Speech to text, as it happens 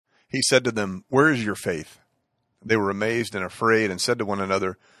He said to them, "Where is your faith?" They were amazed and afraid and said to one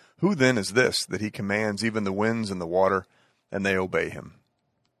another, "Who then is this that he commands even the winds and the water, and they obey him?"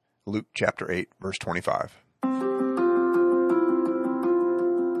 Luke chapter 8, verse 25.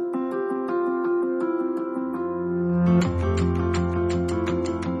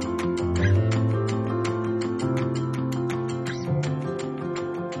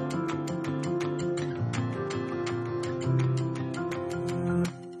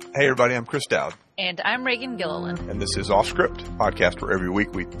 Hey everybody, I'm Chris Dowd. And I'm Reagan Gilliland. And this is Off Script, a podcast where every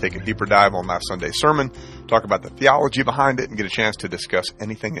week we take a deeper dive on last Sunday's sermon, talk about the theology behind it, and get a chance to discuss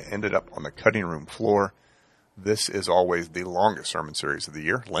anything that ended up on the cutting room floor. This is always the longest sermon series of the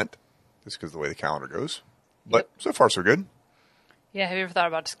year, Lent, just because of the way the calendar goes. But So far, so good. Yeah, have you ever thought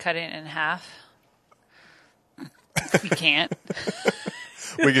about just cutting it in half? You can't.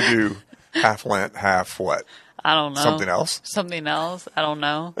 We could do half Lent, half what? I don't know. Something else? Something else. I don't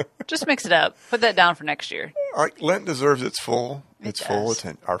know. Just mix it up. Put that down for next year. Lent deserves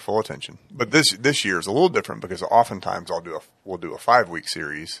our full attention. But this year is a little different because oftentimes we'll do a 5-week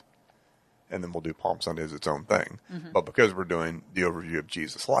series, and then we'll do Palm Sunday as its own thing. Mm-hmm. But because we're doing the overview of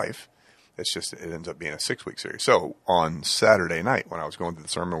Jesus' life, it ends up being a 6-week series. So on Saturday night, when I was going through the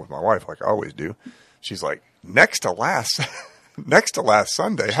sermon with my wife, like I always do, she's like, next to last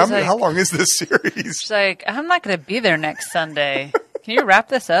Sunday. How long is this series? She's like, I'm not going to be there next Sunday. Can you wrap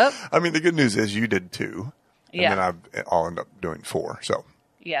this up? I mean, the good news is you did 2. Yeah. And then I'll end up doing 4. So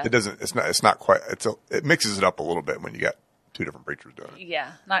yeah, it's not quite, it mixes it up a little bit when you got 2 different preachers doing it.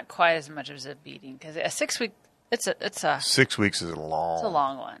 Yeah. Not quite as much as a beating because a 6-week, it's a 6 weeks is a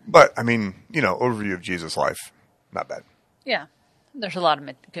long one. But I mean, overview of Jesus' life, not bad. Yeah. There's a lot of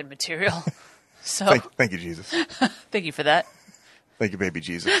good material. So thank you, Jesus. Thank you for that. Thank you, baby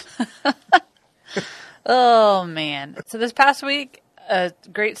Jesus. Oh, man. So this past week, a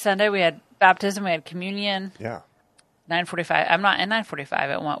great Sunday. We had baptism. We had communion. Yeah. 9:45. I'm not in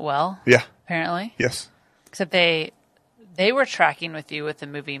 9:45. It went well. Yeah. Apparently. Yes. Except they were tracking with you with the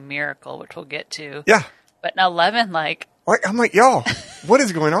movie Miracle, which we'll get to. Yeah. But now 11, I'm like, y'all, what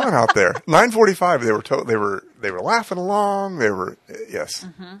is going on out there? 9:45. They were laughing along. Yes.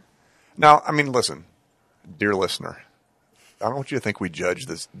 Mm-hmm. Now, I mean, listen, dear listener, I don't want you to think we judge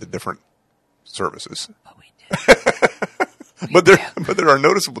the different services. But we do. But there are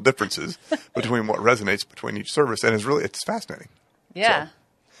noticeable differences between what resonates between each service, and it's fascinating. Yeah. So,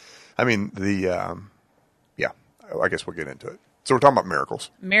 I mean, I guess we'll get into it. So we're talking about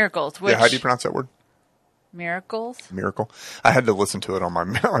miracles. Miracles. How do you pronounce that word? Miracles. Miracle. I had to listen to it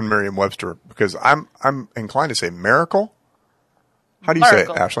on Merriam-Webster because I'm inclined to say miracle. How do you say it,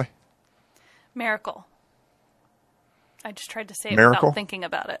 Ashley? Miracle. I just tried to say it Miracle? without thinking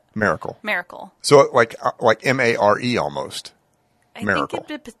about it. Miracle. So like M-A-R-E almost. I Miracle.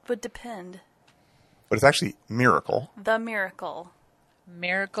 think it would depend. But it's actually miracle. The miracle.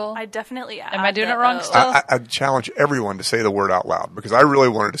 Miracle. I definitely Am I doing it wrong still? I challenge everyone to say the word out loud because I really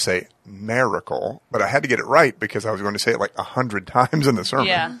wanted to say miracle, but I had to get it right because I was going to say it like 100 times in the sermon.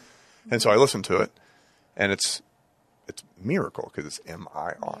 Yeah. And so I listened to it, and it's miracle because it's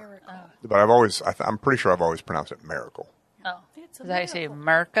M-I-R. Miracle. But I'm pretty sure I've always pronounced it miracle. Oh. It's Is that how you say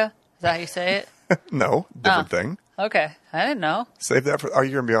Merca? Is that how you say it? No, different thing. Okay. I didn't know. Save that for,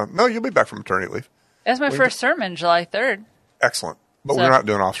 you're going to be on, no, you'll be back from maternity leave. That's my first sermon, July 3rd. Excellent. But So- we're not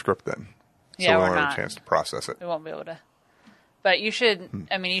doing off script then. So Yeah, we we're won't have not. a chance to process it. We won't be able to. But you should,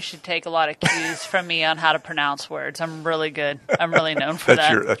 you should take a lot of cues from me on how to pronounce words. I'm really good. I'm really known for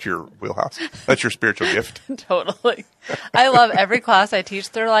that. That's your wheelhouse. That's your spiritual gift. Totally. I love every class I teach.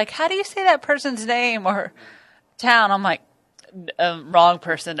 They're like, how do you say that person's name or town? I'm like, wrong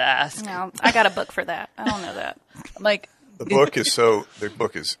person to ask. No, I got a book for that. I don't know that. I'm like, The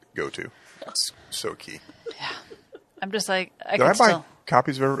book is go-to. It's so key. I'm just like, Did I buy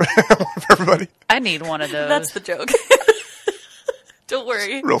copies of everybody? I need one of those. That's the joke. Don't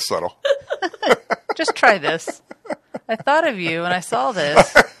worry. Real subtle. Just try this. I thought of you when I saw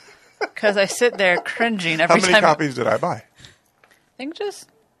this because I sit there cringing every How time. many copies did I buy? I think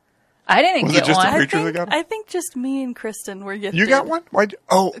I didn't Was get it just one. a preacher that got it? I think just me and Kristen were gifted. You got one? Why?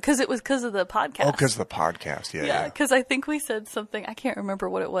 Because it was because of the podcast. because of the podcast. Yeah. Because I think we said something. I can't remember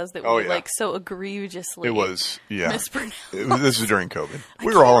what it was that we so egregiously. It was mispronounced. This was during COVID.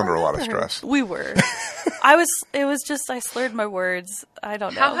 We were all under a lot of stress. We were. It was just I slurred my words. I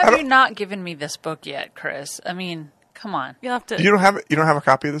don't know. How have you not given me this book yet, Chris? I mean, come on. You'll have to. You don't have it. You don't have a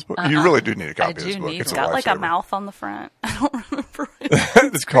copy of this book. You really do need a copy of this do book. need It's it. a got like a lifesaver. mouth on the front. I don't remember.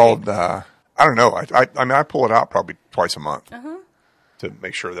 It's called. I don't know. I pull it out probably twice a month to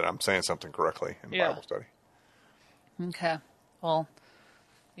make sure that I'm saying something correctly in Bible study. Okay. Well,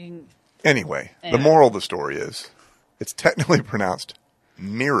 Anyway, the moral of the story is it's technically pronounced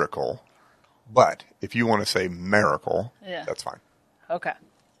miracle, but if you want to say miracle, that's fine. Okay.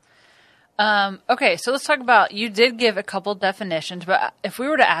 Okay, so let's talk about, you did give a couple definitions, but if we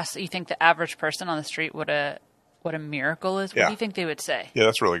were to ask, you think the average person on the street what a miracle is, what do you think they would say? Yeah,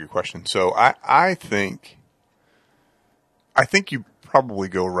 that's a really good question. So I think you probably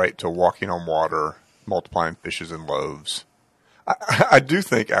go right to walking on water, multiplying fishes and loaves. I do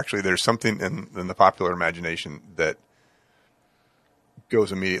think, actually, there's something in the popular imagination that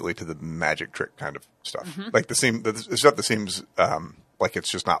goes immediately to the magic trick kind of stuff. Mm-hmm. Like the stuff that seems like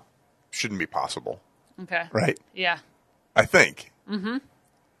it's just shouldn't be possible. Okay. Right? Yeah. I think. Mm-hmm.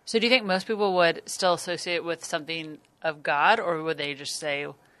 So do you think most people would still associate with something of God, or would they just say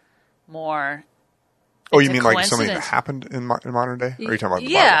more? Oh, you mean like something that happened in modern day? Or are you talking about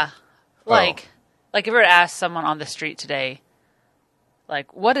the Bible? Like if you were to ask someone on the street today,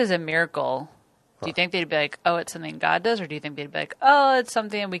 like, what is a miracle? Do you think they'd be like, oh, it's something God does? Or do you think they'd be like, oh, it's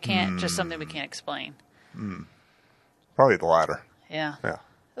something we can't, just something we can't explain? Probably the latter. Yeah.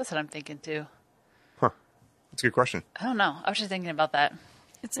 That's what I'm thinking too. Huh. That's a good question. I don't know. I was just thinking about that.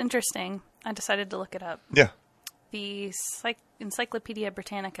 It's interesting. I decided to look it up. Yeah. The Encyclopedia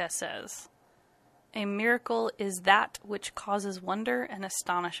Britannica says, a miracle is that which causes wonder and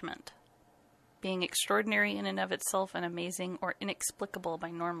astonishment, being extraordinary in and of itself and amazing or inexplicable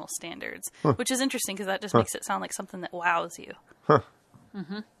by normal standards. Which is interesting because that just makes it sound like something that wows you.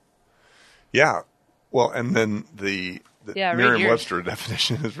 Mm-hmm. Yeah. Well, and then the Merriam-Webster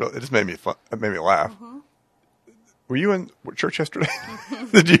definition is really, it just made me laugh. Mm-hmm. Were you in church yesterday?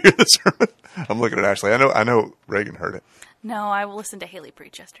 Did you hear the sermon? I'm looking at Ashley. I know Reagan heard it. No, I listened to Haley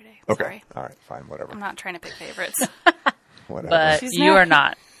preach yesterday. Okay. Sorry. All right. Fine. Whatever. I'm not trying to pick favorites. Whatever. But you are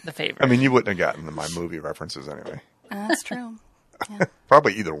not the favorite. I mean, you wouldn't have gotten my movie references anyway. That's true. Yeah.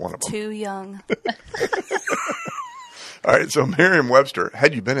 Probably either one of them. Too young. All right. So Merriam-Webster,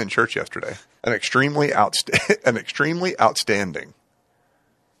 had you been in church yesterday? An extremely outstanding.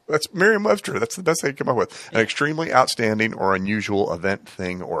 That's Merriam-Webster. That's the best they come up with. An extremely outstanding or unusual event,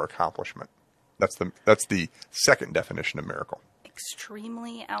 thing, or accomplishment. That's the second definition of miracle.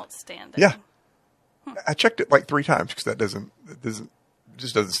 Extremely outstanding. Yeah. I checked it like 3 times because that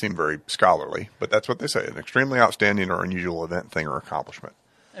just doesn't seem very scholarly, but that's what they say. An extremely outstanding or unusual event, thing, or accomplishment.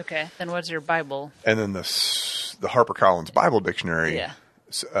 Okay. Then what's your Bible? And then the HarperCollins Bible Dictionary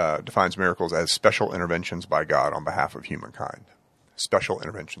defines miracles as special interventions by God on behalf of humankind. Special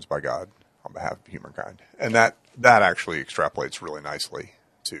interventions by God on behalf of humankind. And that actually extrapolates really nicely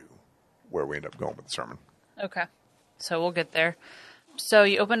to where we end up going with the sermon. Okay. So we'll get there. So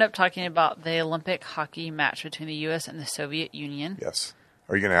you opened up talking about the Olympic hockey match between the U.S. and the Soviet Union. Yes.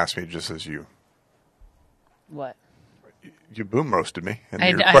 Are you going to ask me just as you... What? You boom roasted me.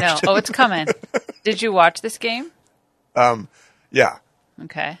 I know. Oh, it's coming. Did you watch this game? Yeah.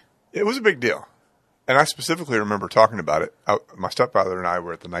 Okay. It was a big deal. And I specifically remember talking about it. My stepfather and I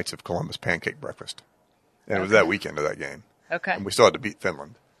were at the Knights of Columbus pancake breakfast. And it was that weekend of that game. Okay. And we still had to beat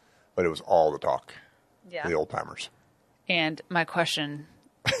Finland. But it was all the talk. Yeah. The old-timers. And my question,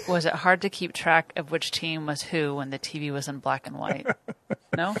 was it hard to keep track of which team was who when the TV was in black and white?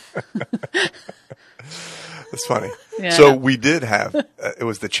 No? That's funny. Yeah. So we did have, it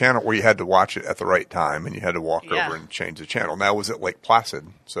was the channel where you had to watch it at the right time and you had to walk over and change the channel. Now, it was at Lake Placid,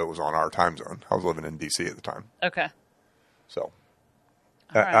 so it was on our time zone. I was living in D.C. at the time. Okay. So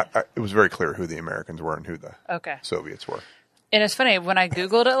right. it was very clear who the Americans were and who the Soviets were. And it's funny, when I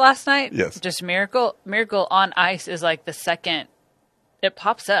Googled it last night, yes. Just Miracle on Ice is like the second, it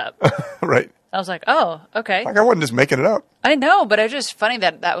pops up. Right. I was like, oh, okay. Like I wasn't just making it up. I know, but it's just funny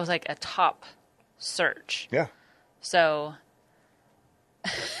that was like a top search. Yeah. So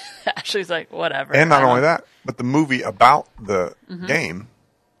Ashley's like, whatever. And not only that, but the movie about the game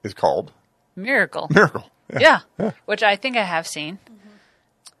is called Miracle. Yeah. Which I think I have seen.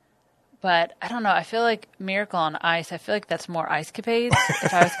 But I don't know. I feel like Miracle on Ice, I feel like that's more Ice Capades.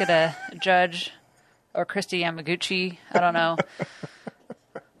 If I was going to judge, or Christy Yamaguchi, I don't know.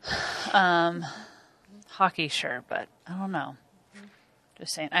 Hockey, sure, but I don't know.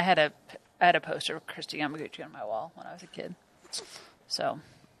 Just saying. I had a poster of Christy Yamaguchi on my wall when I was a kid. So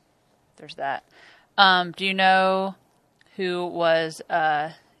there's that. Do you know who was?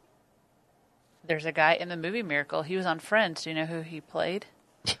 There's a guy in the movie Miracle. He was on Friends. Do you know who he played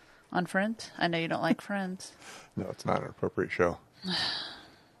on Friends? I know you don't like Friends. No, it's not an appropriate show.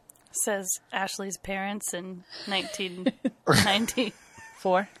 Says Ashley's parents in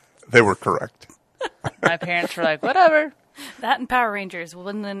 1994. They were correct. My parents were like, whatever. That and Power Rangers. Well,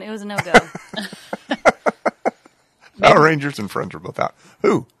 then it was a no-go. Power Rangers and Friends are both out.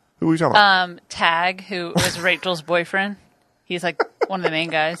 Who? Who are we talking about? Tag, who was Rachel's boyfriend. He's like one of the main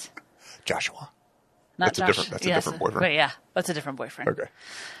guys. Joshua. Not That's Josh. a different boyfriend. But yeah, that's a different boyfriend. Okay.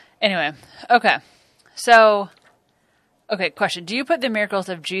 Anyway, okay. So, question. Do you put the miracles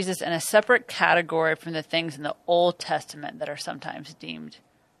of Jesus in a separate category from the things in the Old Testament that are sometimes deemed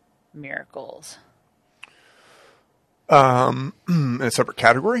miracles? In a separate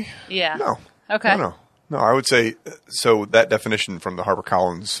category? Yeah. No. Okay. No, I would say, so that definition from the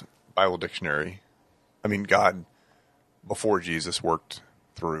HarperCollins Bible Dictionary, I mean, God, before Jesus, worked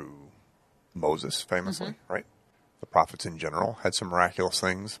through Moses, famously, right? The prophets in general had some miraculous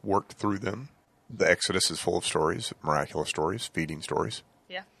things, worked through them. The Exodus is full of stories, miraculous stories, feeding stories.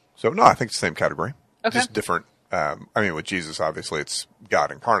 Yeah. So, no, I think it's the same category. Okay. Just different. I mean, with Jesus, obviously, it's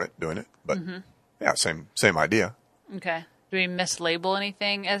God incarnate doing it. But, yeah, same idea. Okay. Do we mislabel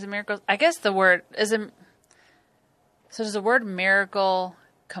anything as a miracle? I guess the word isn't. So does the word miracle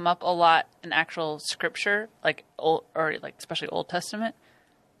come up a lot in actual scripture, like old, or like especially Old Testament?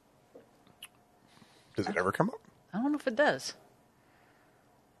 Does it ever come up? I don't know if it does.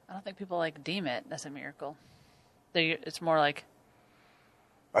 I don't think people like deem it as a miracle. It's more like.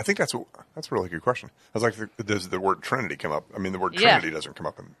 I think that's a really good question. I was like, does the word Trinity come up? I mean, the word Trinity doesn't come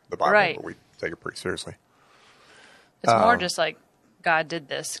up in the Bible, right. But we take it pretty seriously. It's more just like God did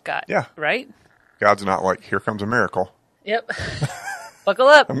this. God, yeah, right? God's not like, here comes a miracle. Yep. Buckle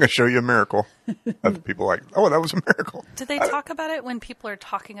up. I'm going to show you a miracle. People are like, oh, that was a miracle. Did they talk about it when people are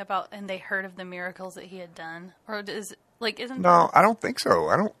talking about and they heard of the miracles that he had done, or isn't? No, I don't think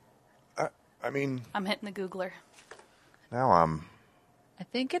so. I mean, I'm hitting the Googler. Now I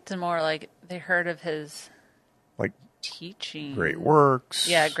think it's more like they heard of his like teaching, great works.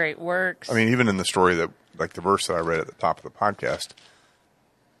 Yeah, great works. I mean, even in the story that, like the verse that I read at the top of the podcast,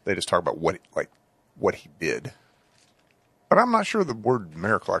 they just talk about what he did. But I'm not sure the word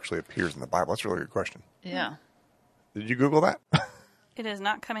miracle actually appears in the Bible. That's a really good question. Yeah. Did you Google that? It is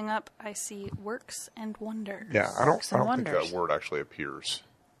not coming up. I see works and wonders. Yeah, I don't think that word actually appears.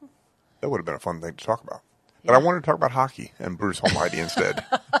 That would have been a fun thing to talk about. But I wanted to talk about hockey and Bruce Almighty instead.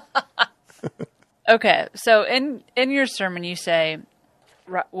 Okay, so in your sermon you say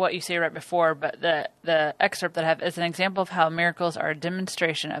what you say right before, but the excerpt that I have is an example of how miracles are a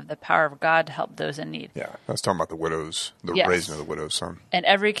demonstration of the power of God to help those in need. Yeah, I was talking about the widows, the raising of the widow's son. In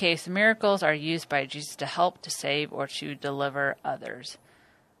every case, miracles are used by Jesus to help, to save, or to deliver others.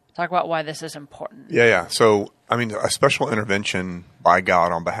 Talk about why this is important. Yeah. So, I mean, a special intervention by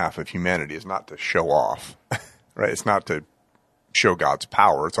God on behalf of humanity is not to show off, right? It's not to show God's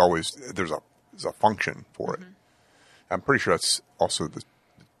power. It's always, there's a function for it. I'm pretty sure it's also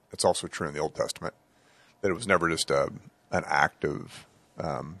true in the Old Testament, that it was never just an act of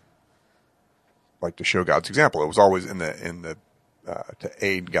like to show God's example. It was always in the to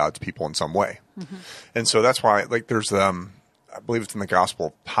aid God's people in some way. And so that's why, like, there's I believe it's in the Gospel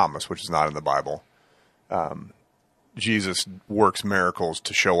of Thomas, which is not in the Bible. Jesus works miracles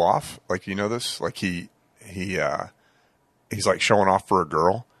to show off. Like, you know this? Like he's like showing off for a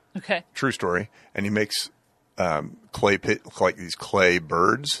girl. Okay. True story. And he makes like these clay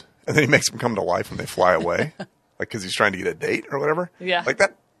birds, and then he makes them come to life when they fly away, like because he's trying to get a date or whatever. Yeah. Like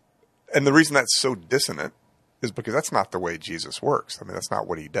that. And the reason that's so dissonant is because that's not the way Jesus works. I mean, that's not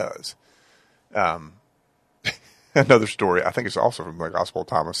what he does. Another story, I think it's also from the Gospel of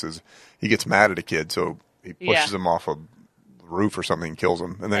Thomas, is he gets mad at a kid, so he pushes him off a roof or something and kills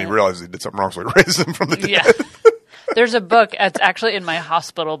him, and then he realizes he did something wrong, so he raises him from the dead. Yeah. There's a book, it's actually in my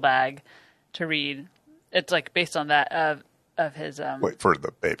hospital bag to read. It's like based on that of his Wait, for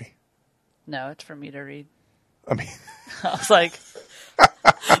the baby. No, it's for me to read. I mean, I was like,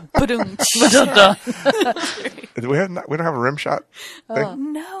 Ba-dum. we don't have a rim shot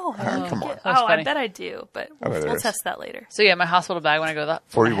thing? No. Come on. I bet I do, but bet there we'll is. test that later. so yeah, my hospital bag when I go to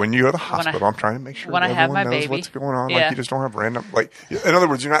the When you go to the hospital, I'm trying to make sure when I have everyone my knows baby. what's going on. Yeah. Like, you just don't have random, like, in other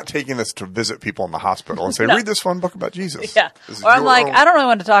words, you're not taking this to visit people in the hospital and say, No. read this fun book about Jesus. Yeah. This is Or I'm your like, own- I don't really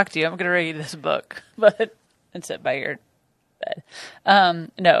want to talk to you. I'm going to read this book, and sit by your bed.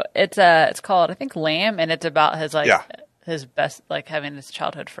 No, it's called, I think, Lamb, and it's about his his best, like having his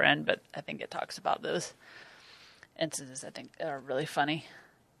childhood friend. But I think it talks about those instances. I think are really funny.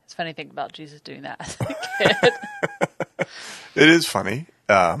 It's a funny thing about Jesus doing that as a kid. It is funny,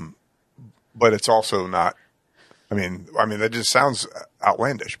 but it's also not. I mean, that just sounds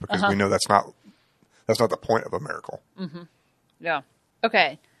outlandish because we know that's not the point of a miracle. Yeah.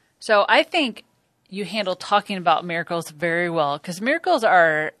 Okay. So I think you handle talking about miracles very well, because miracles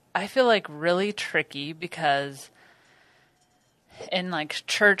are, I feel like, really tricky, because in like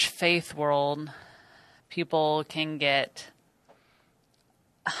church faith world, people can get,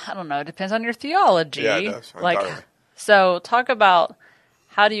 I don't know, it depends on your theology. Yeah, it does. Entirely. So talk about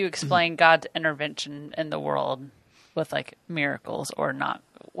how do you explain God's intervention in the world with like miracles or not,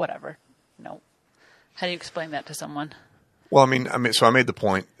 whatever. No. How do you explain that to someone? Well, so I made the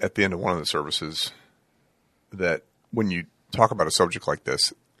point at the end of one of the services that when you talk about a subject like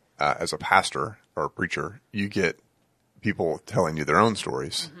this, as a pastor or a preacher, you get people telling you their own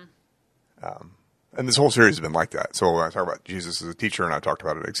stories. And this whole series has been like that. So when I talk about Jesus as a teacher, and I talked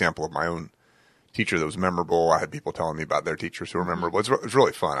about an example of my own teacher that was memorable, I had people telling me about their teachers who were memorable. It's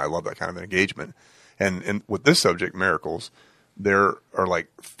really fun. I love that kind of engagement. And with this subject, miracles, there are like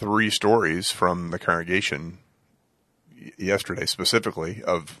 3 stories from the congregation yesterday specifically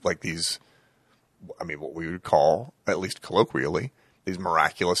of like these, what we would call, at least colloquially, these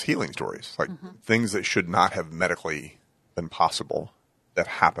miraculous healing stories, like things that should not have medically been possible that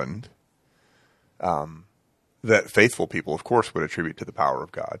happened, that faithful people, of course, would attribute to the power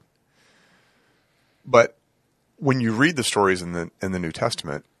of God. But when you read the stories in the New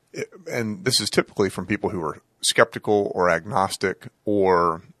Testament, and this is typically from people who are skeptical or agnostic,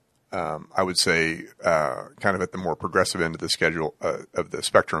 or I would say kind of at the more progressive end of the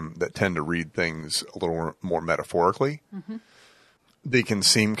spectrum, that tend to read things a little more metaphorically. They can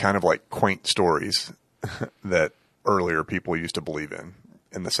seem kind of like quaint stories that earlier people used to believe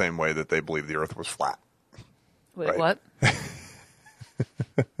in the same way that they believed the earth was flat. Wait, right? what?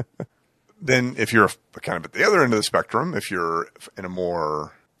 Then if you're kind of at the other end of the spectrum, if you're in a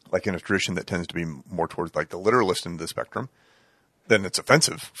more, like in a tradition that tends to be more towards like the literalist end of the spectrum, then it's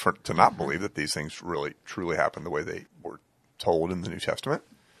offensive to not believe that these things really truly happened the way they were told in the New Testament.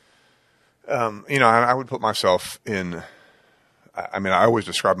 I would put myself in, I always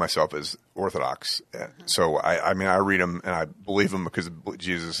describe myself as Orthodox. So I read them and I believe them because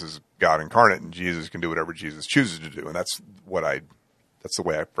Jesus is God incarnate and Jesus can do whatever Jesus chooses to do. And that's the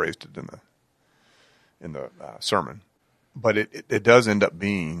way I phrased it in the sermon. But it does end up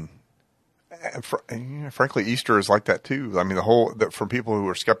being, frankly, Easter is like that too. For people who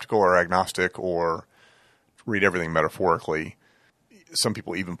are skeptical or agnostic or read everything metaphorically, some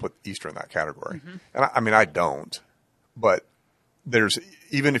people even put Easter in that category. And I don't, but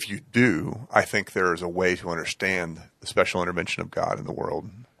even if you do, I think there is a way to understand the special intervention of God in the world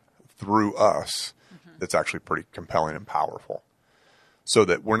through us that's actually pretty compelling and powerful. So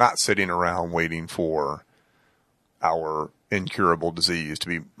that we're not sitting around waiting for our incurable disease to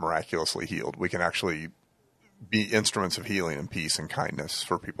be miraculously healed. We can actually be instruments of healing and peace and kindness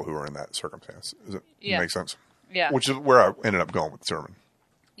for people who are in that circumstance. Does it make sense? Yeah. Which is where I ended up going with the sermon.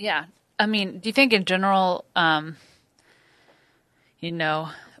 Yeah. Do you think in general,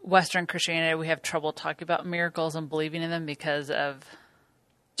 Western Christianity, we have trouble talking about miracles and believing in them because of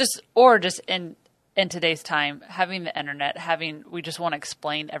just in today's time, having the internet, we just want to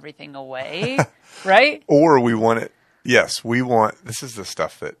explain everything away, right? Or we want it. Yes, this is the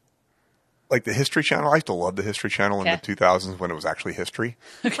stuff that, like the History Channel. I used to love the History Channel in the 2000s when it was actually history.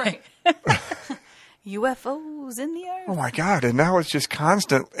 Right. UFOs in the earth. Oh my God! And now it's just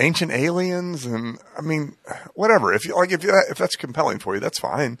constant ancient aliens, and whatever. If that's compelling for you, that's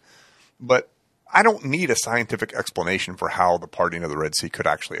fine. But I don't need a scientific explanation for how the parting of the Red Sea could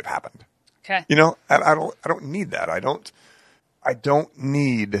actually have happened. Okay. I don't need that. I don't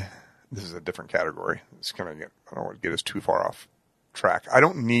need. This is a different category. I don't want to get us too far off track. I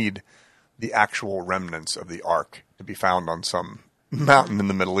don't need the actual remnants of the ark to be found on some mountain in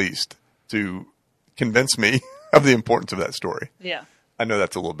the Middle East to convince me of the importance of that story. Yeah. I know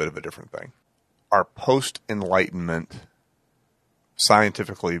that's a little bit of a different thing. Our post-Enlightenment,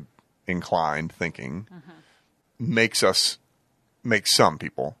 scientifically inclined thinking makes some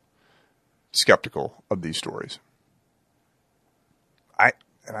people skeptical of these stories. I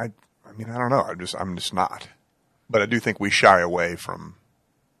don't know. I'm just not. But I do think we shy away from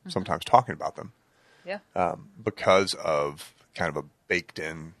sometimes talking about them. Yeah. Because of kind of a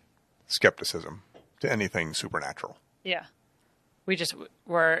baked-in skepticism to anything supernatural. Yeah.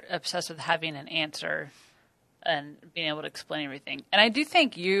 We're obsessed with having an answer and being able to explain everything. And I do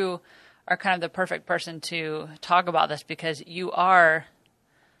think you are kind of the perfect person to talk about this because you are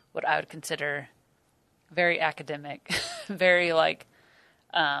what I would consider very academic, very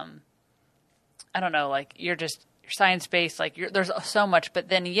you're science-based, there's so much, but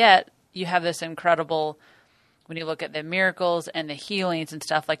then yet you have this incredible, when you look at the miracles and the healings and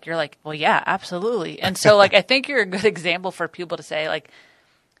stuff, you're like, well, yeah, absolutely. And so I think you're a good example for people to say it's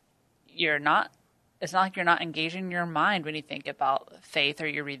not like you're not engaging your mind when you think about faith or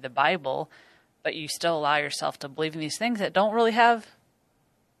you read the Bible, but you still allow yourself to believe in these things that don't really have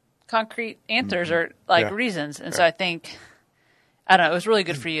concrete answers or like Yeah. reasons. And so I think, I don't know, it was really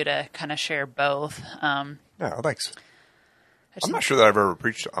good for you to kind of share both. Yeah, thanks. I'm not sure that I've ever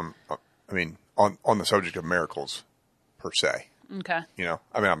preached. On the subject of miracles, per se. Okay. You know,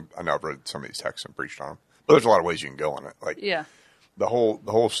 I mean, I know I've read some of these texts and preached on them, but there's a lot of ways you can go on it. Like, Yeah.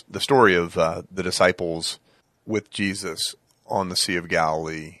 the story of the disciples with Jesus on the Sea of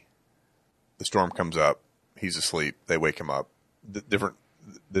Galilee. The storm comes up. He's asleep. They wake him up.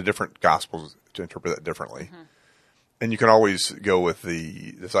 The different gospels to interpret that differently. Mm-hmm. And you can always go with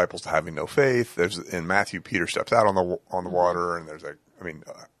the disciples having no faith. There's in Matthew, Peter steps out on the water, and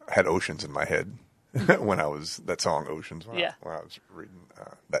I had oceans in my head when I was that song "Oceans" when I was reading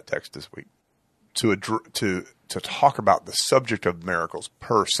that text this week. To talk about the subject of miracles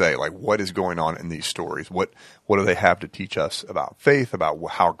per se, like what is going on in these stories, what do they have to teach us about faith, about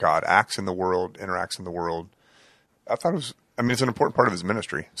how God acts in the world, interacts in the world. I thought it was. I mean, it's an important part of his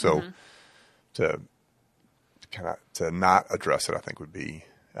ministry. So to not address it, I think would be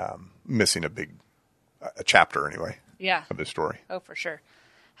missing a chapter anyway. Yeah. Of this story. Oh, for sure.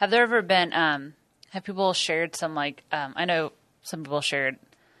 Have there ever been? Have people shared some I know some people shared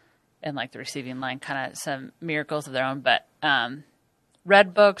in like the receiving line kind of some miracles of their own, but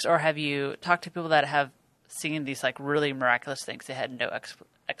read books, or have you talked to people that have seen these like really miraculous things they had no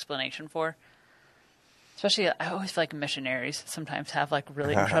explanation for? Especially, I always feel like missionaries sometimes have like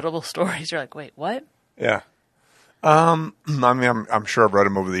really incredible stories. You're like, wait, what? Yeah. I mean, I'm sure I've read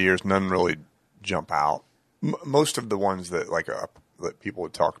them over the years. None really jump out. Most of the ones that that people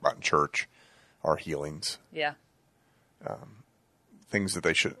would talk about in church are healings. Yeah. Things that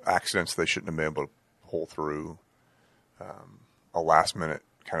accidents they shouldn't have been able to pull through. A last minute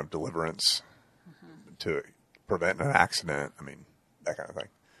kind of deliverance to prevent an accident. I mean, that kind of thing.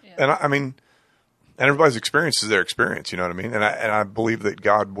 Yeah. And and everybody's experience is their experience. You know what I mean? And I believe that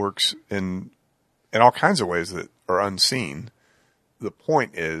God works in all kinds of ways that are unseen. The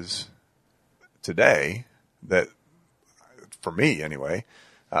point is today that, for me anyway,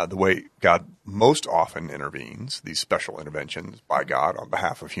 the way God most often intervenes, these special interventions by God on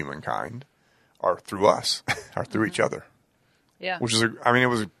behalf of humankind, are through us, are through each other. Yeah. Which is, it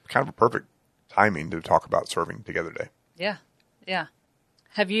was kind of a perfect timing to talk about serving together day. Yeah. Yeah.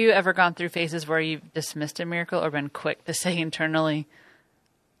 Have you ever gone through phases where you've dismissed a miracle or been quick to say internally,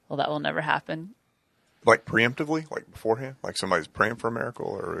 well, that will never happen? Like preemptively, like beforehand, like somebody's praying for a miracle,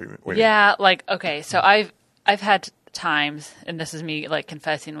 or yeah, like okay. So I've had times, and this is me like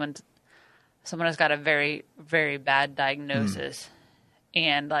confessing, when someone has got a very, very bad diagnosis,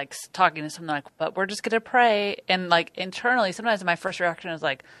 and like talking to someone like, but we're just gonna pray, and like internally, sometimes my first reaction is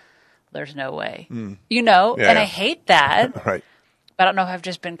like, there's no way, you know, and I hate that, right? But I don't know if I've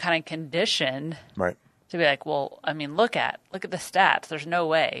just been kind of conditioned, right, to be like, well, I mean, look at the stats. There's no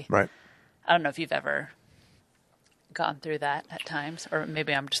way, right. I don't know if you've ever gone through that at times, or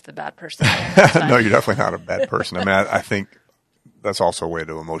maybe I'm just the bad person. No, you're definitely not a bad person. I mean, I think that's also a way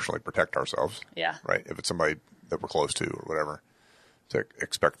to emotionally protect ourselves. Yeah. Right. If it's somebody that we're close to or whatever, to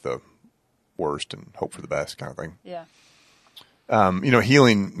expect the worst and hope for the best kind of thing. Yeah.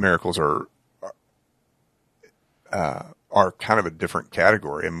 Healing miracles are kind of a different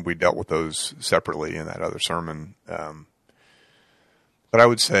category, and we dealt with those separately in that other sermon. But I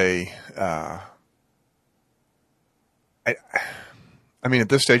would say, at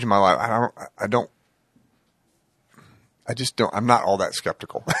this stage of my life, I'm not all that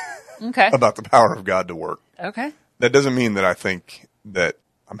skeptical about the power of God to work. Okay. That doesn't mean that I think that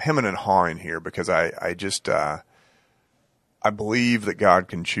I'm hemming and hawing here, because I believe that God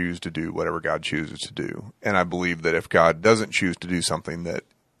can choose to do whatever God chooses to do. And I believe that if God doesn't choose to do something that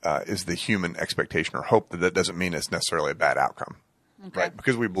is the human expectation or hope, that doesn't mean it's necessarily a bad outcome. Okay. Right?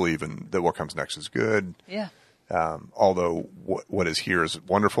 Because we believe that what comes next is good. Yeah. Although what is here is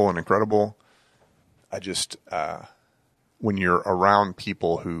wonderful and incredible. I just, when you're around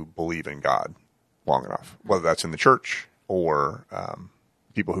people who believe in God long enough, whether that's in the church or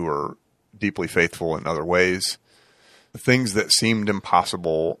people who are deeply faithful in other ways, the things that seemed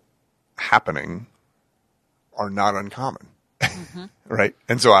impossible happening are not uncommon. Right?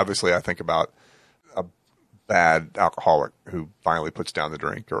 And so obviously I think about a bad alcoholic who finally puts down the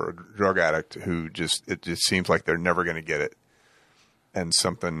drink, or a drug addict who it just seems like they're never going to get it, and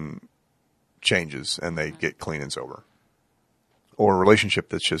something changes and they get clean and sober. Or a relationship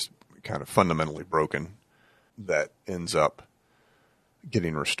that's just kind of fundamentally broken that ends up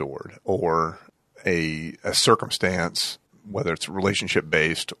getting restored, or a circumstance, whether it's relationship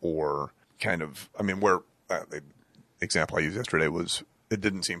based or kind of, where the example I used yesterday was, it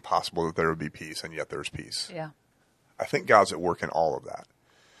didn't seem possible that there would be peace, and yet there's peace. Yeah. I think God's at work in all of that.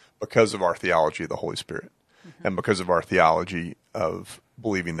 because of our theology of the Holy Spirit, and because of our theology of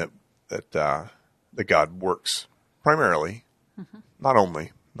believing that God works primarily,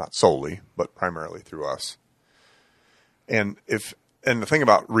 not solely, but primarily through us. And the thing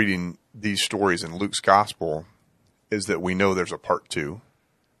about reading these stories in Luke's gospel is that we know there's a part 2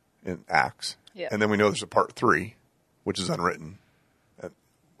 in Acts, and then we know there's a part 3, which is unwritten,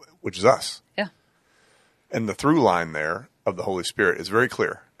 which is us. Yeah. And the through line there of the Holy Spirit is very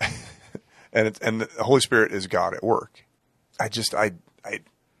clear. and the Holy Spirit is God at work. I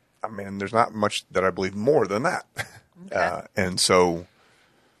mean, there's not much that I believe more than that. Okay. And so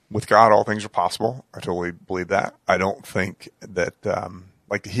with God, all things are possible. I totally believe that. I don't think that,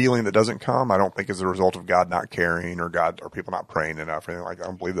 like the healing that doesn't come, I don't think is a result of God not caring or people not praying enough or anything like that. I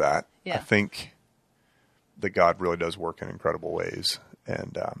don't believe that. Yeah. I think that God really does work in incredible ways.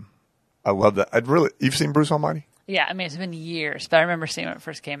 And, I love that. You've seen Bruce Almighty? Yeah. I mean, it's been years, but I remember seeing it when it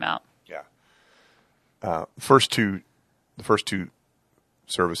first came out. Yeah. The first two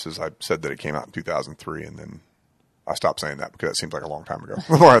services, I said that it came out in 2003, and then I stopped saying that because it seems like a long time ago.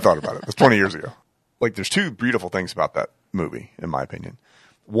 The more I thought about it, it's 20 years ago. Like, there's two beautiful things about that movie, in my opinion.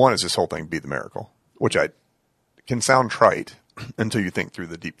 One is this whole thing, Be the Miracle, which can sound trite until you think through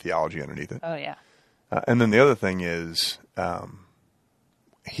the deep theology underneath it. Oh, yeah. And then the other thing is,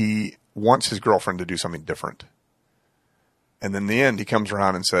 he wants his girlfriend to do something different. And then in the end, he comes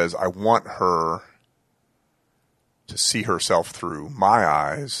around and says, I want her to see herself through my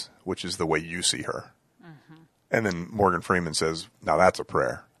eyes, which is the way you see her. Mm-hmm. And then Morgan Freeman says, now that's a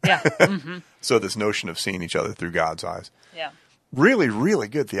prayer. Yeah. Mm-hmm. So this notion of seeing each other through God's eyes. Yeah. Really, really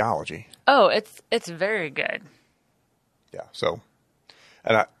good theology. Oh, it's very good. Yeah. So,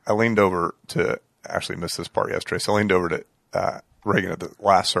 and I leaned over to, actually missed this part yesterday. So I leaned over to Reagan at the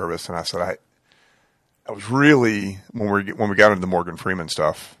last service, and I said, I was really, when we got into the Morgan Freeman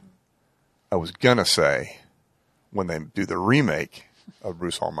stuff, I was gonna say, when they do the remake of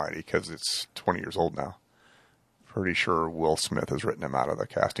Bruce Almighty, because it's 20 years old now, pretty sure Will Smith has written him out of the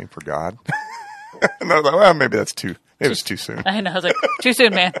casting for God. And I was like, well, maybe it's too soon. I know. I was like, too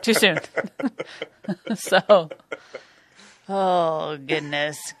soon, man. Too soon. So, oh,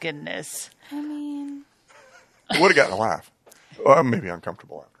 goodness. I mean, Would have gotten a laugh. Well, maybe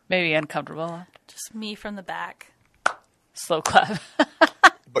uncomfortable laughter. Maybe uncomfortable. just me from the back. Slow clap.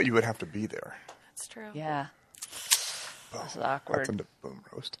 But you would have to be there. That's true. Yeah. That's That's awkward. a boom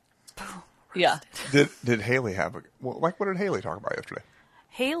roast. Yeah. Did Haley have what did Haley talk about yesterday?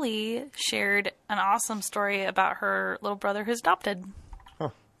 Haley shared an awesome story about her little brother who's adopted. Huh.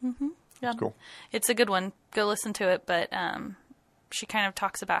 Mm-hmm. Yeah. That's cool. It's a good one. Go listen to it. But she kind of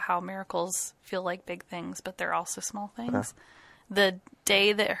talks about how miracles feel like big things, but they're also small things. Uh-huh. The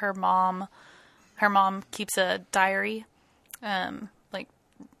day that her mom keeps a diary, like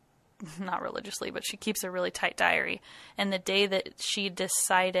not religiously, but she keeps a really tight diary. And the day that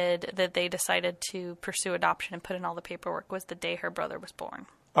they decided to pursue adoption and put in all the paperwork was the day her brother was born.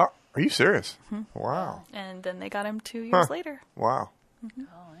 Oh, are you serious? Mm-hmm. Wow. And then they got him 2 years later. Wow.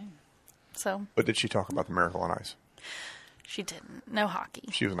 Oh, man. So But did she talk about the miracle on ice? she didn't. No hockey.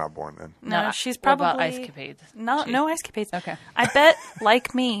 She was not born then. No, she's what probably about Ice Capades? no Ice Capades. Okay. I bet,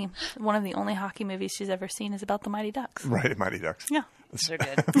 like me, one of the only hockey movies she's ever seen is about the Mighty Ducks. Right, Mighty Ducks. Yeah. They're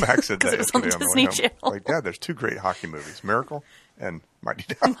good. Max said that it was on yesterday Disney the way home. Channel. Like, Dad, there's two great hockey movies, Miracle and Mighty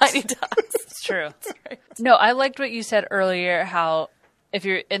Ducks. Mighty Ducks. It's true. No, I liked what you said earlier, how if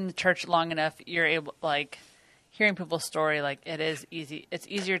you're in the church long enough, you're able, like, hearing people's story, like, it is easy. It's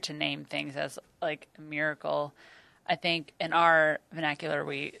easier to name things as, like, a miracle. I think in our vernacular,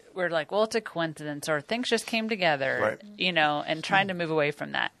 we're like, well, it's a coincidence or things just came together, Right. you know, and trying to move away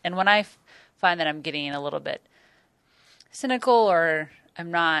from that. And when I find that I'm getting a little bit cynical or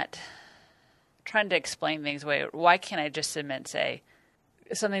I'm not trying to explain things away, why can't I just submit and say,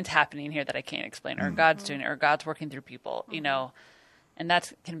 something's happening here that I can't explain, or God's doing it, or God's working through people, you know? And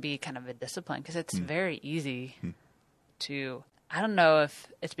that can be kind of a discipline because it's very easy to, I don't know if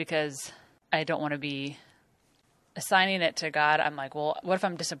it's because I don't want to be assigning it to God. I'm like, well, what if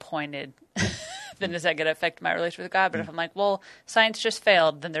I'm disappointed? Then is that going to affect my relationship with God? But if I'm like, well, science just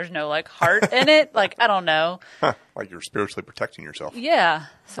failed, then there's no like heart in it. Like, I don't know. Like you're spiritually protecting yourself. Yeah.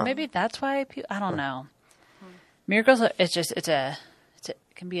 So maybe that's why I don't know. Miracles, it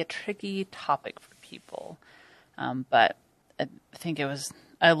can be a tricky topic for people. But I think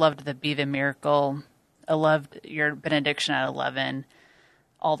I loved the Be the Miracle. I loved your benediction at 11,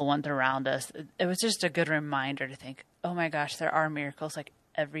 all the ones around us. It was just a good reminder to think, oh my gosh, there are miracles like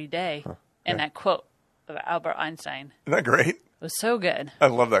every day. And that quote of Albert Einstein Isn't that great? was so good. I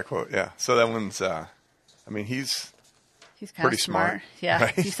love that quote. Yeah. So that one's, he's He's kind of pretty smart. smart, Yeah,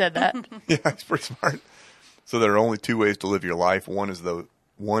 right? he said that. Yeah, he's pretty smart. So there are only two ways to live your life. One is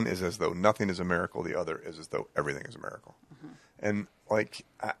as though nothing is a miracle. The other is as though everything is a miracle. Mm-hmm. And like,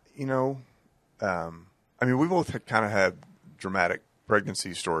 I mean, we both kind of had dramatic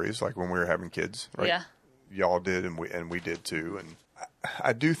pregnancy stories, like when we were having kids, right? Yeah. Y'all did, and we did too. And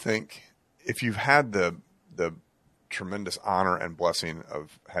I do think if you've had the tremendous honor and blessing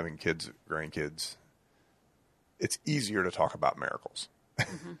of having kids, grandkids, it's easier to talk about miracles,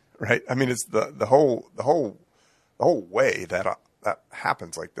 mm-hmm. right? I mean, it's the whole way that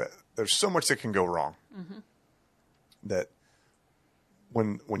happens like that. There's so much that can go wrong mm-hmm. that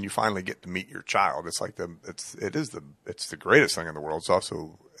when you finally get to meet your child, it's like it's the greatest thing in the world. It's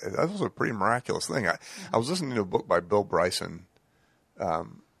also a pretty miraculous thing. I was listening to a book by Bill Bryson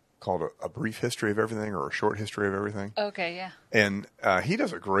called A Brief History of Everything, or A Short History of Everything. Okay, yeah. And he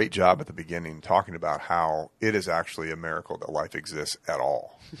does a great job at the beginning talking about how it is actually a miracle that life exists at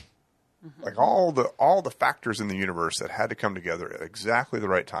all. Mm-hmm. Like all the factors in the universe that had to come together at exactly the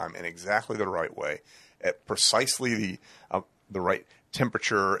right time in exactly the right way, at precisely the right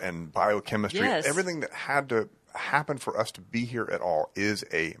temperature and biochemistry. Yes. Everything that had to happen for us to be here at all is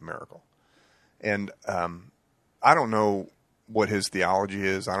a miracle. And I don't know what his theology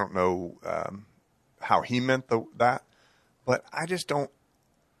is. I don't know how he meant that, but I just don't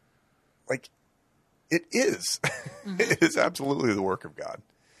like. It is. Mm-hmm. It is absolutely the work of God.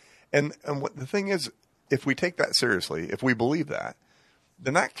 And what the thing is, if we take that seriously, if we believe that,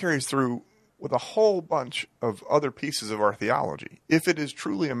 then that carries through with a whole bunch of other pieces of our theology. If it is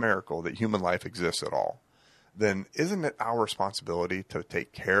truly a miracle that human life exists at all, then isn't it our responsibility to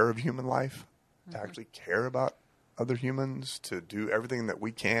take care of human life, mm-hmm. to actually care about other humans, to do everything that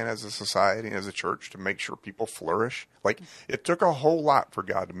we can as a society and as a church to make sure people flourish? Like, it took a whole lot for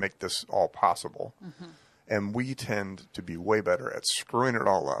God to make this all possible. Mm-hmm. And we tend to be way better at screwing it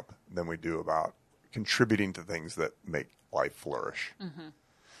all up than we do about contributing to things that make life flourish. Mm-hmm.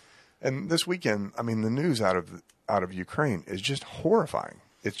 And this weekend, I mean, the news out of Ukraine is just horrifying.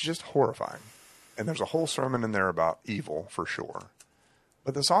 It's just horrifying. And there's a whole sermon in there about evil, for sure.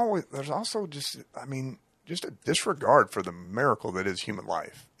 But there's also just a disregard for the miracle that is human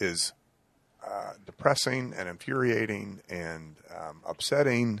life is depressing and infuriating and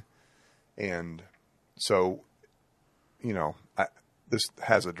upsetting. And so, this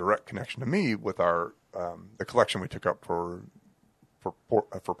has a direct connection to me with our the collection we took up for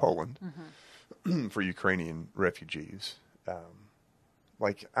Poland, mm-hmm. for Ukrainian refugees. I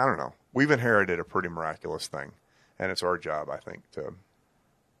don't know. We've inherited a pretty miraculous thing, and it's our job, I think, to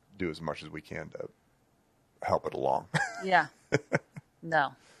do as much as we can to help it along. Yeah.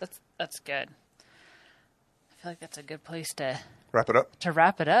 No, that's good. I feel like that's a good place to wrap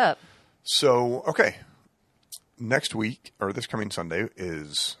it up. So, okay. Next week, or this coming Sunday,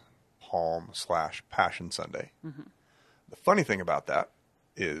 is Palm/Passion Sunday. Mm-hmm. The funny thing about that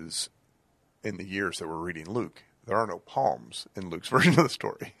is, in the years that we're reading Luke, there are no palms in Luke's version of the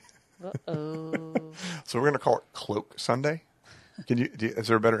story. Uh-oh. So we're going to call it Cloak Sunday. Is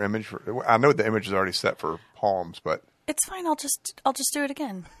there a better image for? I know the image is already set for palms, but it's fine. I'll just do it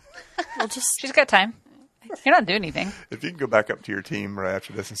again. She's got time. You're not doing anything. If you can go back up to your team right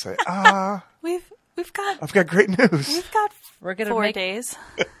after this and say, I've got great news. We're gonna 4 days.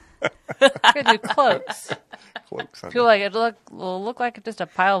 We're gonna do cloaks. Cloak Sunday. Feel like it'll look like just a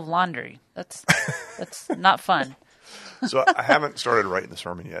pile of laundry. That's not fun. So I haven't started writing the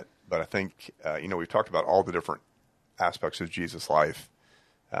sermon yet, but I think we've talked about all the different aspects of Jesus' life.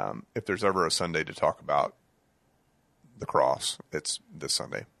 If there's ever a Sunday to talk about the cross, it's this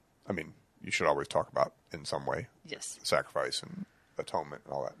Sunday. I mean, you should always talk about in some way, yes, sacrifice and atonement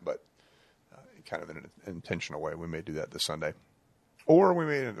and all that, but kind of in an intentional way. We may do that this Sunday, or we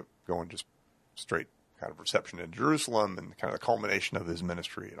may end up going just straight kind of reception in Jerusalem and kind of the culmination of his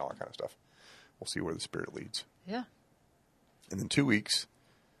ministry and all that kind of stuff. We'll see where the Spirit leads. Yeah. And in 2 weeks,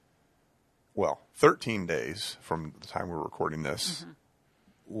 13 days from the time we're recording this, mm-hmm.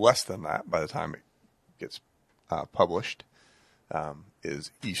 less than that by the time it gets published,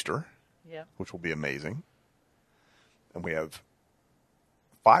 is Easter, which will be amazing. And we have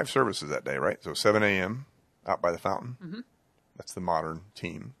 5 services that day, right? So 7 a.m. out by the fountain. Mm-hmm. That's the modern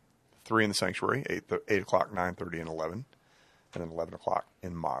team. 3 in the sanctuary, 8 o'clock, 9:30, and 11. And then 11 o'clock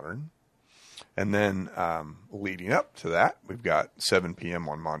in modern. And then leading up to that, we've got 7 p.m.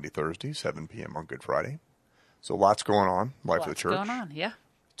 on Maundy Thursday, 7 p.m. on Good Friday. So lots going on, Life of the Church. Lots going on, yeah.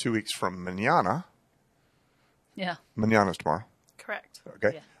 2 weeks from Manana. Yeah. Manana's tomorrow. Correct.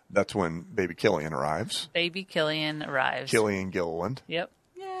 Okay. Yeah. That's when baby Killian arrives. Baby Killian arrives. Killian Gilliland. Yep.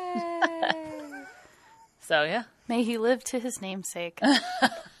 Yay! So, yeah. May he live to his namesake.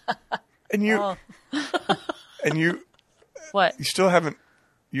 And you, Oh. and you What? still haven't,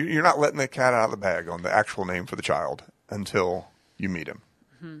 you're not letting the cat out of the bag on the actual name for the child until you meet him.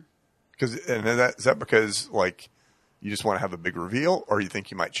 Because is that because, like, you just want to have a big reveal, or you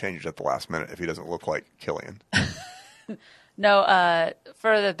think you might change it at the last minute if he doesn't look like Killian? No,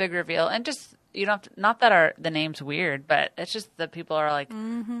 for the big reveal. And just, you don't have to, not that the name's weird, but it's just that people are like,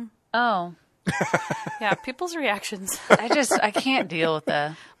 oh, Yeah, people's reactions. I can't deal with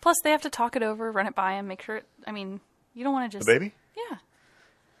the. Plus, they have to talk it over, run it by him, make sure. You don't want to just The baby? Yeah,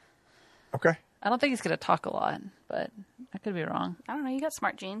 Okay. I don't think he's going to talk a lot, but I could be wrong. I don't know. You got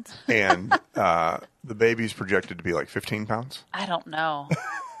smart genes. And the baby's projected to be like 15 pounds? I don't know.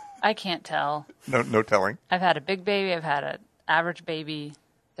 I can't tell. No telling. I've had a big baby. I've had an average baby.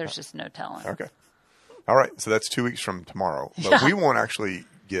 There's just no telling. Okay. All right. So that's 2 weeks from tomorrow. But we won't actually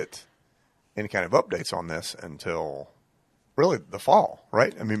get any kind of updates on this until really the fall,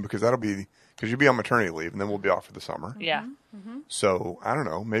 right? I mean, because you'll be on maternity leave and then we'll be off for the summer. Yeah. So I don't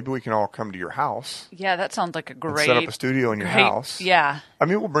know. Maybe we can all come to your house. Yeah, that sounds like a And great. set up a studio in your house. Yeah. I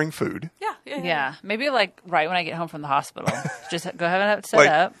mean, we'll bring food. Yeah. Maybe like right when I get home from the hospital. Just go have it set Like-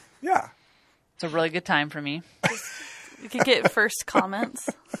 up. Yeah. It's a really good time for me. You could get first comments.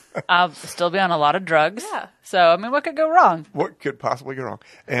 I'll still be on a lot of drugs. Yeah. So, I mean, what could go wrong? What could possibly go wrong?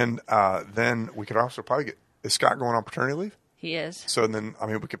 And then we could also probably is Scott going on paternity leave? He is. So then, I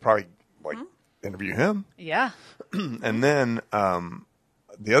mean, we could probably interview him. Yeah. And then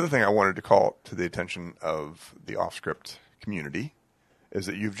the other thing I wanted to call to the attention of the Off-Script community is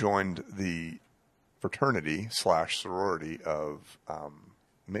that you've joined the fraternity / sorority of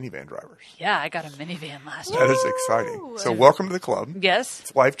minivan drivers. Yeah, I got a minivan last year. That is exciting. So welcome to the club. Yes,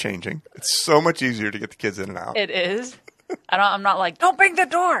 It's life-changing. It's so much easier to get the kids in and out. it is. I'm not like, don't bang the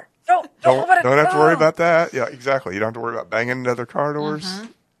door. Don't open it. Don't have to worry No. about that. Yeah, exactly. You don't have to worry about banging into other car doors.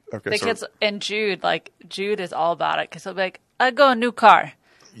 Okay, The so kids and Jude is all about it because he'll be like, I go a new car.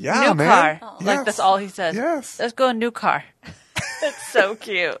 yeah, New man. car. Yes. Like, that's all he says. Yes. Let's go a new car. It's so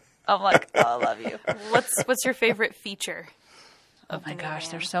cute. I'm like, oh, I love you. What's your favorite feature? Oh my gosh,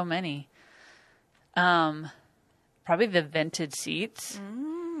 there's so many. Probably the vented seats.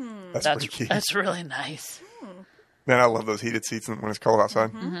 That's pretty key. That's really nice. Man, I love those heated seats when it's cold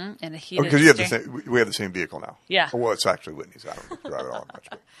outside. And a heated Because you have the steering- same. We have the same vehicle now. Yeah. Well, it's actually Whitney's. I don't drive it all much.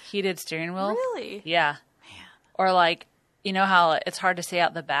 But. heated steering wheel. Really? Yeah. Or like, you know how it's hard to see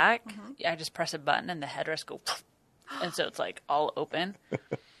out the back? I just press a button and the headrest go, and so it's like all open.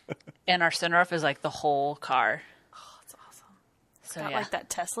 And our sunroof is like the whole car. Oh, that's awesome. So Got yeah, like that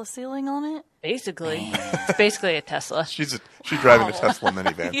Tesla ceiling on it. basically, it's basically a Tesla. She's driving a Tesla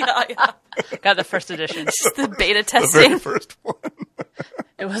minivan. Yeah. Got the first edition. Just the beta The very testing. first one.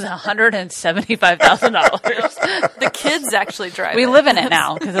 It was $175,000. The kids actually drive. We it. live in it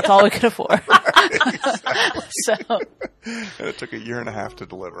now because it's all we could afford. So And it took a year and a half to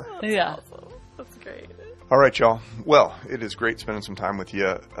deliver. yeah, That's great. All right, y'all. Well, it is great spending some time with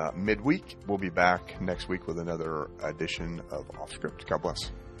you midweek. We'll be back next week with another edition of Off Script. God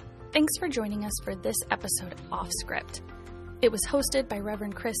bless. Thanks for joining us for this episode of Off Script. It was hosted by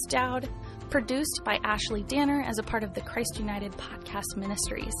Reverend Chris Dowd, produced by Ashley Danner as a part of the Christ United Podcast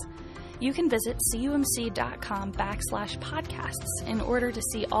Ministries. You can visit cumc.com/podcasts in order to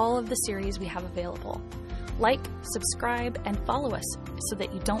see all of the series we have available. Like, subscribe, and follow us so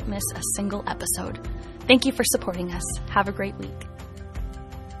that you don't miss a single episode. Thank you for supporting us. Have a great week.